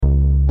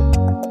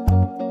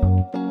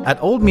At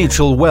Old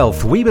Mutual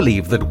Wealth, we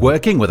believe that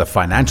working with a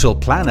financial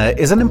planner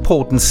is an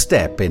important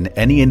step in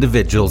any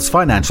individual's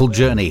financial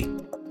journey.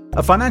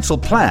 A financial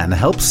plan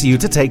helps you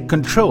to take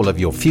control of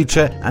your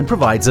future and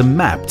provides a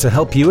map to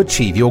help you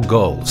achieve your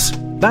goals.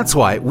 That's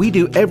why we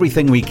do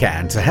everything we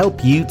can to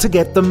help you to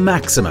get the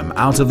maximum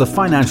out of the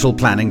financial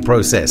planning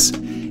process,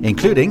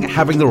 including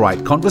having the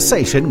right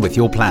conversation with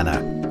your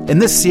planner. In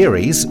this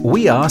series,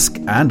 we ask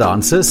and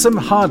answer some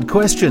hard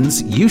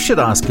questions you should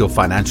ask your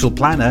financial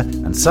planner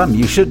and some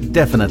you should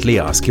definitely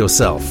ask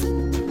yourself.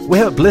 We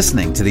hope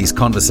listening to these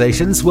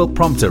conversations will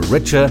prompt a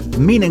richer,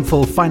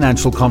 meaningful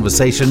financial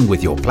conversation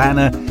with your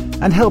planner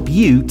and help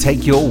you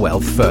take your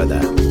wealth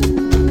further.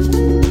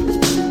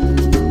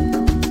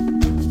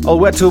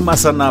 Olwetu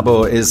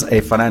Masanabo is a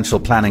financial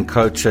planning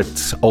coach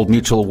at Old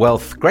Mutual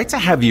Wealth. Great to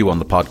have you on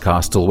the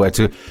podcast,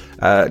 Olwetu.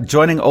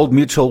 Joining Old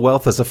Mutual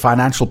Wealth as a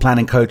financial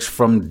planning coach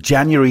from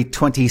January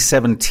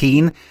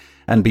 2017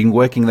 and been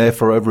working there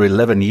for over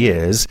 11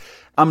 years.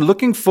 I'm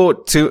looking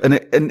forward to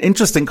an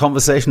interesting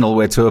conversation,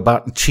 Olwetu,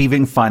 about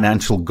achieving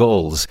financial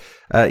goals.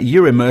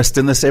 You're immersed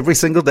in this every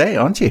single day,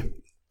 aren't you?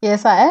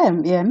 Yes, I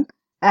am, Ian.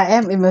 I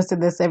am immersed in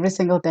this every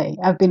single day.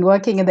 I've been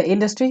working in the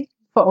industry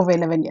for over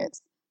 11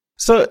 years.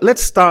 So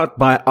let's start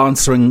by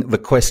answering the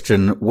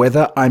question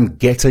whether I'm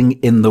getting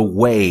in the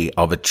way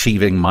of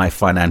achieving my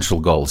financial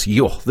goals.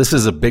 This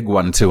is a big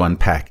one to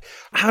unpack.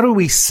 How do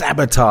we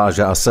sabotage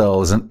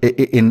ourselves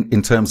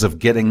in terms of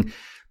getting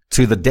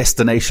to the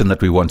destination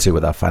that we want to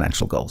with our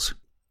financial goals?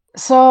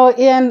 So,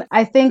 Ian,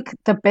 I think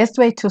the best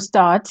way to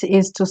start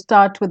is to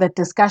start with a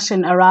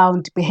discussion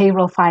around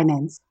behavioral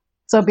finance.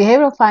 So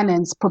behavioral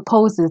finance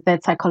proposes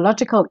that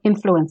psychological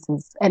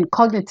influences and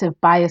cognitive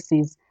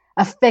biases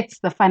affects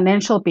the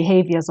financial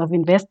behaviors of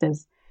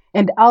investors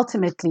and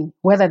ultimately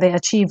whether they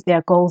achieve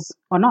their goals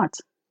or not.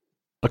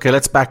 Okay,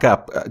 let's back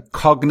up.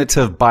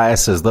 Cognitive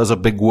biases, those are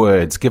big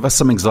words. Give us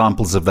some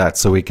examples of that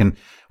so we can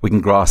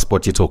grasp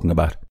what you're talking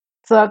about.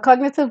 So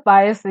cognitive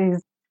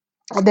biases,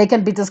 they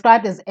can be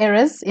described as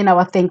errors in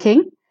our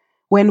thinking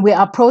when we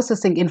are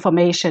processing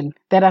information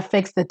that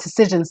affects the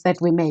decisions that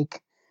we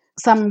make.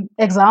 Some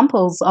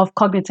examples of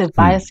cognitive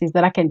biases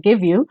that I can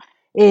give you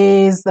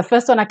is, the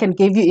first one I can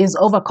give you is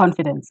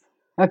overconfidence.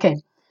 Okay,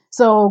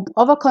 so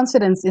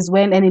overconfidence is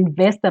when an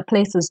investor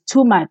places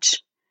too much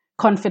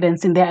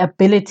confidence in their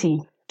ability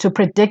to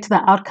predict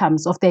the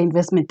outcomes of their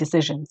investment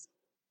decisions.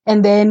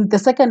 And then the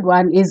second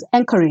one is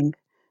anchoring.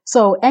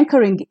 So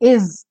anchoring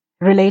is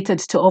related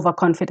to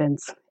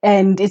overconfidence,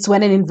 and it's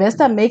when an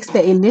investor makes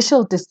their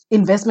initial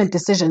investment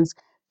decisions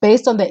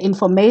based on the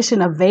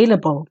information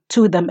available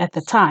to them at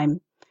the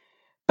time.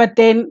 But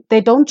then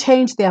they don't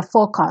change their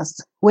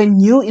forecast when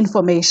new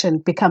information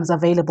becomes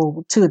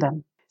available to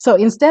them. So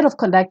instead of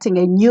conducting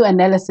a new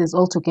analysis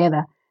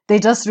altogether, they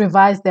just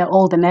revise their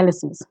old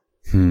analysis.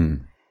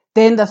 Then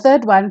the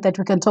third one that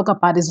we can talk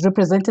about is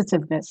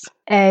representativeness.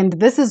 And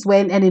this is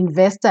when an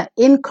investor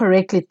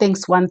incorrectly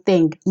thinks one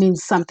thing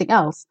means something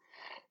else.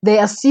 They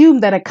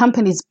assume that a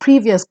company's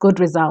previous good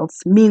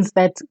results means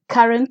that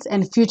current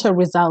and future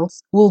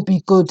results will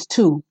be good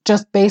too,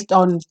 just based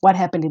on what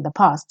happened in the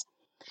past.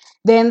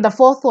 Then the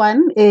fourth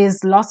one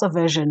is loss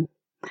aversion.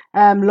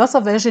 Loss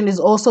aversion is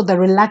also the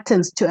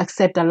reluctance to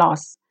accept a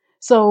loss.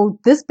 So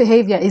this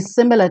behavior is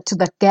similar to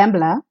the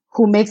gambler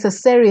who makes a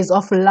series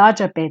of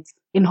larger bets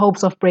in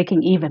hopes of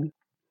breaking even.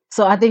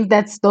 So I think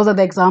those are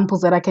the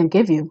examples that I can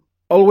give you.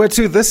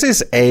 Olwetu, this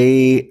is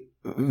a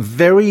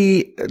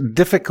very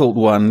difficult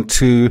one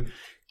to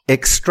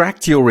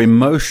extract your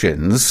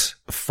emotions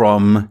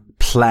from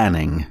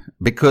planning.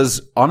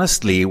 Because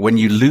honestly, when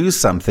you lose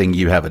something,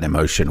 you have an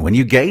emotion. When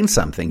you gain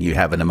something, you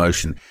have an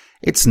emotion.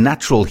 It's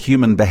natural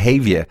human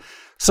behavior.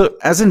 So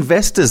as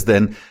investors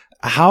then,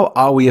 how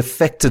are we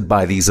affected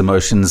by these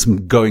emotions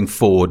going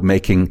forward,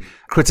 making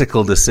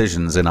critical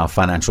decisions in our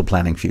financial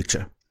planning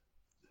future?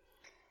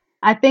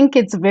 I think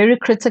it's very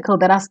critical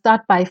that I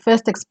start by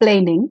first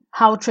explaining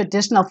how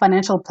traditional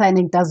financial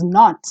planning does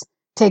not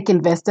take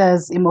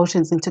investors'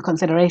 emotions into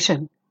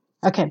consideration.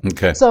 Okay.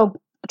 So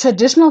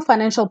traditional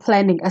financial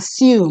planning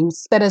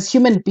assumes that as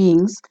human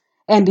beings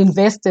and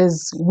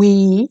investors,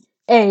 we,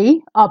 A,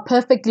 are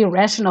perfectly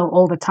rational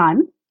all the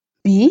time.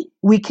 B,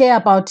 we care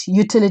about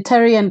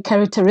utilitarian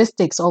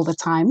characteristics all the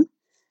time.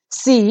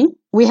 C,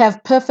 we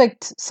have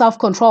perfect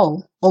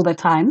self-control all the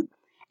time.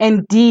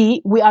 And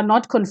D, we are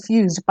not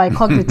confused by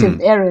cognitive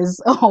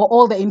errors or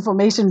all the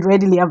information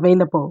readily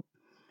available.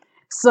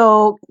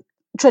 So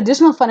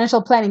traditional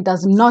financial planning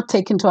does not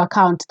take into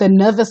account the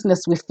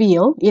nervousness we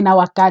feel in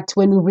our gut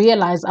when we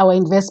realize our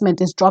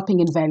investment is dropping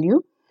in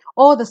value,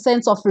 or the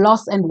sense of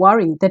loss and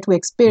worry that we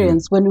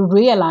experience when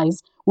we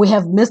realize we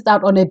have missed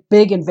out on a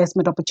big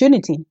investment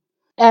opportunity.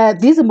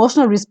 These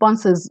emotional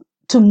responses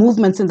to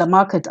movements in the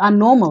market are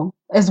normal,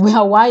 as we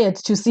are wired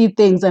to see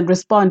things and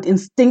respond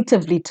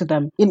instinctively to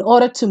them in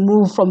order to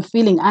move from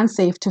feeling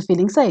unsafe to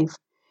feeling safe,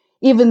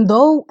 even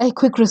though a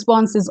quick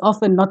response is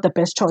often not the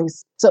best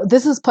choice. So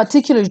this is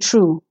particularly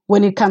true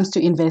when it comes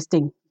to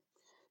investing.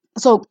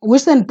 So,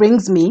 which then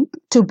brings me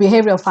to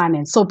behavioral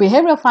finance. So,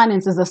 behavioral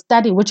finance is a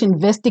study which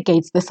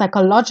investigates the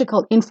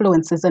psychological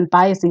influences and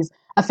biases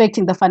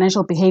affecting the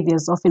financial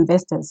behaviors of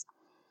investors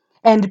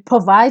and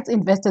provides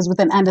investors with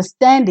an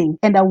understanding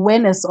and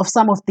awareness of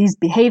some of these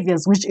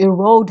behaviors which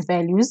erode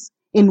values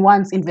in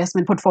one's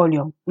investment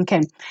portfolio.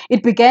 Okay.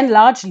 It began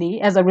largely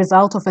as a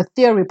result of a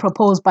theory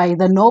proposed by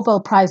the Nobel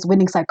Prize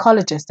winning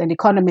psychologist and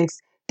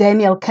economist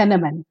Daniel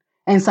Kahneman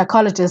and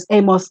psychologist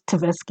Amos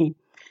Tversky.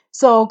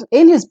 So,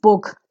 in his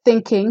book,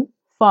 Thinking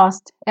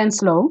Fast and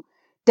Slow,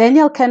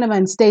 Daniel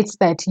Kahneman states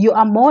that you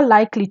are more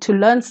likely to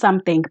learn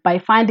something by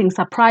finding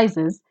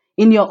surprises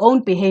in your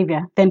own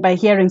behavior than by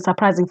hearing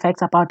surprising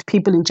facts about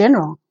people in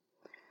general.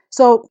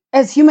 So,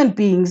 as human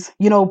beings,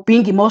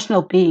 being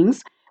emotional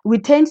beings, we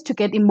tend to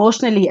get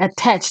emotionally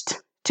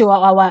attached to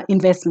our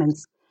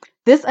investments.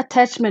 This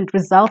attachment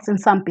results in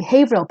some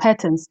behavioral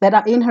patterns that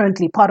are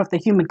inherently part of the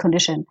human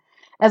condition.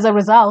 As a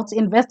result,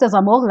 investors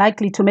are more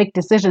likely to make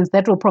decisions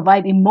that will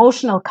provide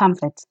emotional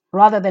comfort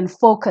rather than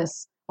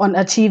focus on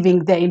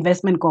achieving their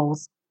investment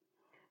goals.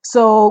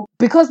 So,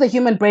 because the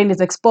human brain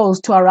is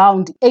exposed to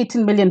around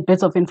 18 million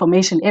bits of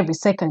information every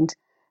second,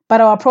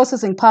 but our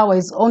processing power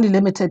is only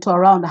limited to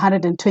around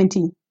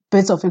 120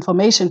 bits of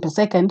information per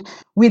second,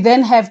 we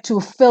then have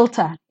to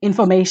filter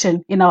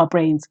information in our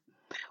brains.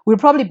 We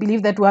probably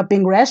believe that we are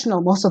being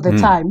rational most of the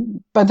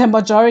time, but the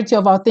majority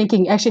of our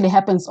thinking actually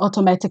happens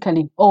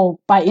automatically or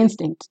by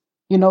instinct.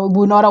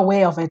 We're not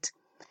aware of it.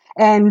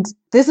 And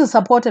this is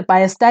supported by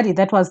a study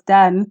that was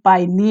done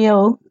by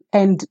Neil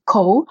and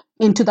co.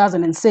 in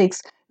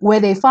 2006,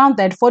 where they found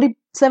that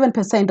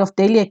 47% of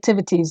daily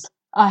activities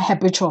are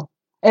habitual,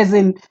 as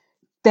in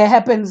they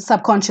happen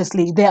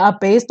subconsciously. They are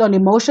based on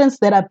emotions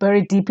that are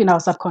buried deep in our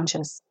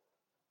subconscious.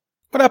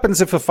 What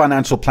happens if a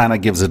financial planner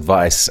gives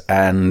advice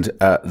and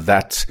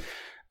that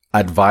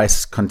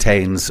advice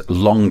contains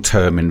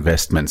long-term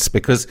investments?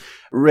 Because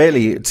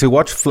really, to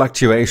watch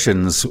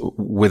fluctuations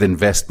with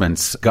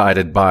investments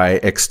guided by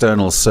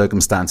external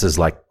circumstances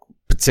like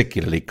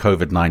particularly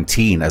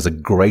COVID-19 as a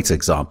great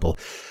example,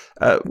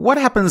 what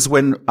happens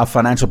when a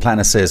financial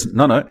planner says,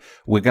 no,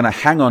 we're going to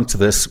hang on to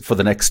this for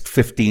the next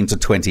 15 to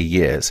 20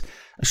 years?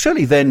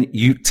 Surely then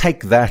you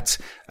take that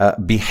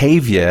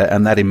behavior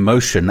and that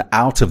emotion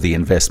out of the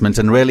investment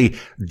and really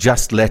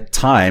just let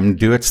time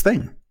do its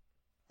thing.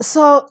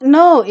 So,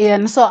 no,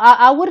 Ian. So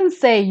I wouldn't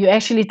say you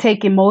actually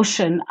take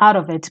emotion out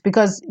of it,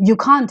 because you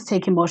can't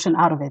take emotion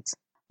out of it.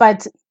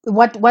 But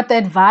what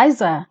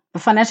the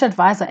financial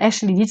advisor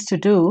actually needs to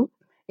do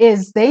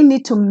is they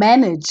need to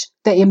manage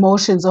the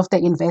emotions of the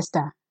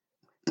investor.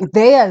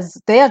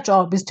 Their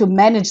job is to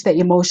manage the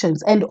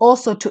emotions and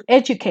also to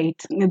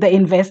educate the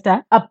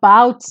investor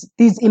about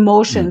these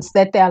emotions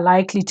that they are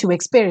likely to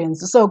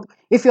experience. So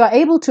if you are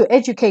able to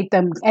educate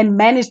them and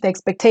manage the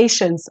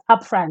expectations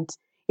upfront,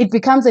 it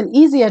becomes an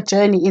easier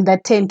journey in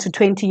that 10 to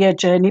 20-year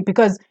journey,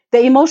 because the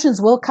emotions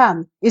will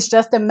come. It's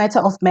just a matter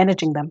of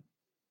managing them.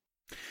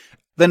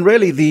 Then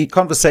really the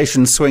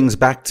conversation swings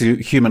back to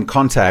human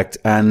contact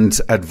and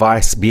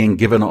advice being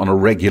given on a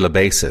regular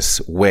basis,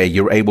 where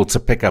you're able to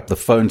pick up the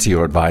phone to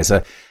your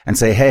advisor and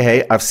say,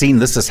 hey, I've seen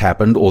this has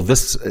happened, or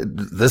this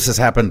has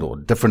happened, or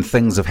different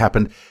things have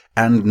happened,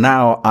 and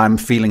now I'm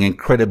feeling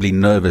incredibly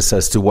nervous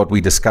as to what we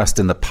discussed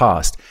in the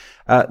past.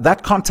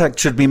 That contact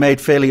should be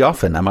made fairly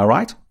often. Am I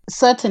right?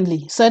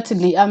 Certainly.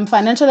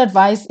 Financial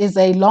advice is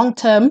a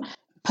long-term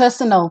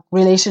personal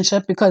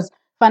relationship, because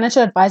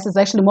financial advice is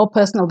actually more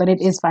personal than it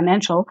is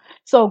financial.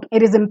 So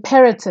it is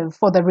imperative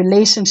for the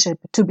relationship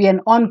to be an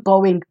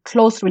ongoing,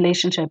 close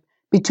relationship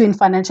between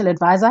financial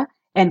advisor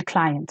and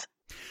client.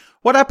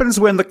 What happens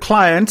when the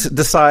client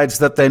decides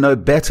that they know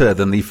better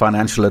than the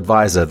financial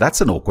advisor? That's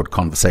an awkward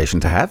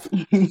conversation to have.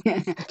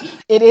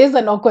 It is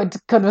an awkward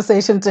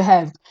conversation to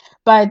have.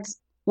 But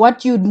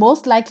what you'd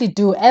most likely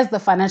do as the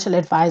financial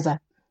advisor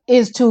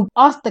is to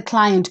ask the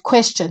client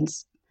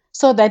questions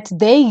so that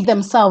they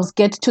themselves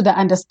get to the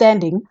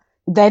understanding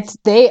that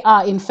they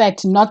are in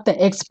fact not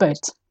the expert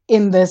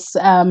in this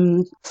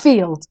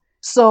field.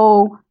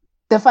 So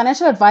the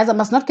financial advisor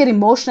must not get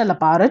emotional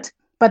about it,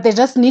 but they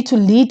just need to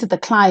lead the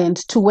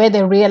client to where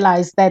they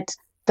realize that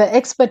the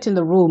expert in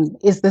the room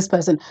is this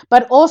person,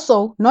 but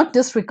also not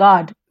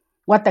disregard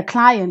what the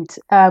client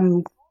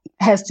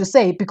has to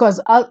say,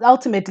 because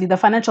ultimately the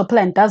financial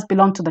plan does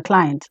belong to the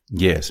client.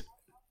 Yes.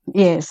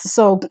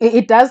 So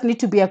it does need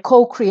to be a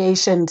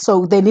co-creation.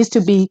 So there needs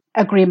to be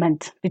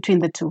agreement between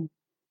the two.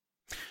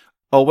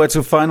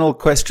 Alberto, final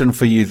question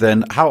for you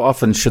then. How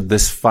often should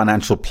this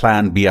financial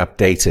plan be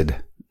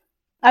updated?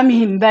 I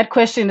mean, that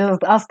question is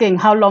asking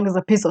how long is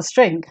a piece of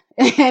string?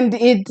 And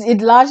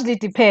it largely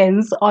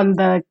depends on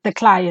the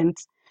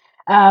client.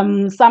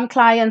 Some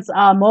clients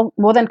are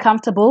more than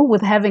comfortable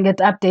with having it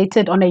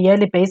updated on a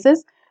yearly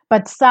basis,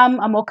 but some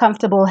are more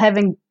comfortable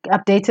having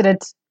updated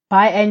it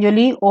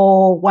biannually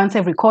or once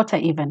every quarter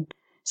even.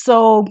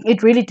 So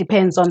it really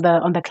depends on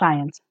the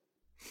client.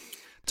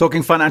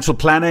 Talking financial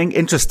planning,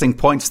 interesting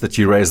points that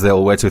you raised there,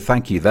 Olwetu.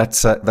 Thank you.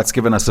 That's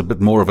given us a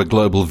bit more of a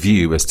global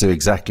view as to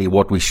exactly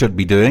what we should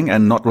be doing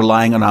and not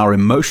relying on our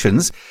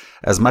emotions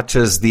as much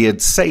as the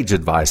sage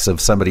advice of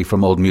somebody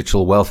from Old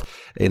Mutual Wealth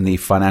in the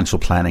financial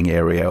planning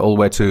area.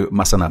 Olwetu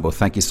Masanabo,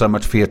 thank you so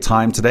much for your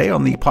time today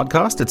on the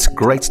podcast. It's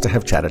great to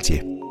have chatted to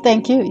you.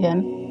 Thank you,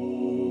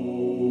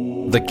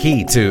 Ian. The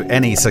key to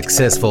any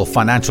successful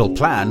financial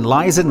plan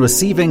lies in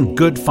receiving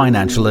good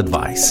financial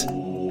advice.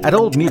 At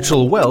Old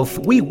Mutual Wealth,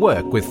 we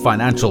work with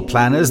financial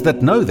planners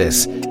that know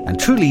this and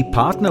truly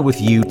partner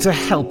with you to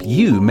help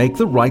you make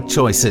the right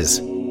choices.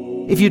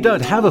 If you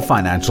don't have a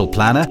financial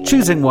planner,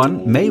 choosing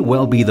one may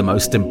well be the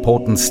most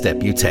important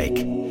step you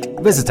take.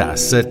 Visit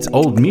us at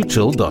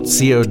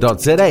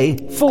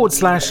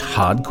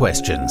oldmutual.co.za/hard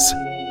questions.